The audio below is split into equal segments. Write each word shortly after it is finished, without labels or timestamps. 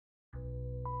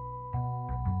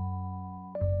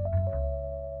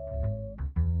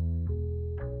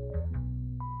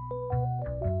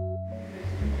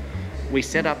We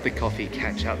set up the coffee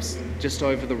catch-ups just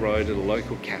over the road at a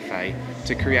local cafe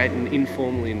to create an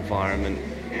informal environment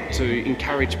to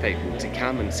encourage people to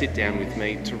come and sit down with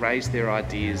me to raise their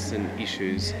ideas and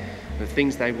issues, the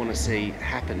things they want to see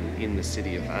happen in the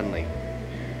City of Unley.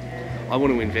 I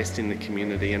want to invest in the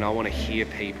community and I want to hear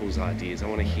people's ideas, I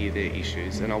want to hear their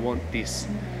issues, and I want the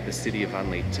City of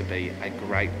Unley to be a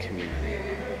great community.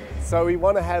 So we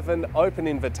want to have an open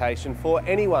invitation for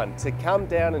anyone to come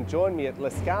down and join me at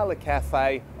Scala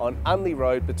Cafe on Unley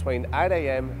Road between 8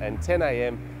 AM and 10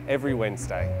 AM every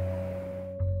Wednesday.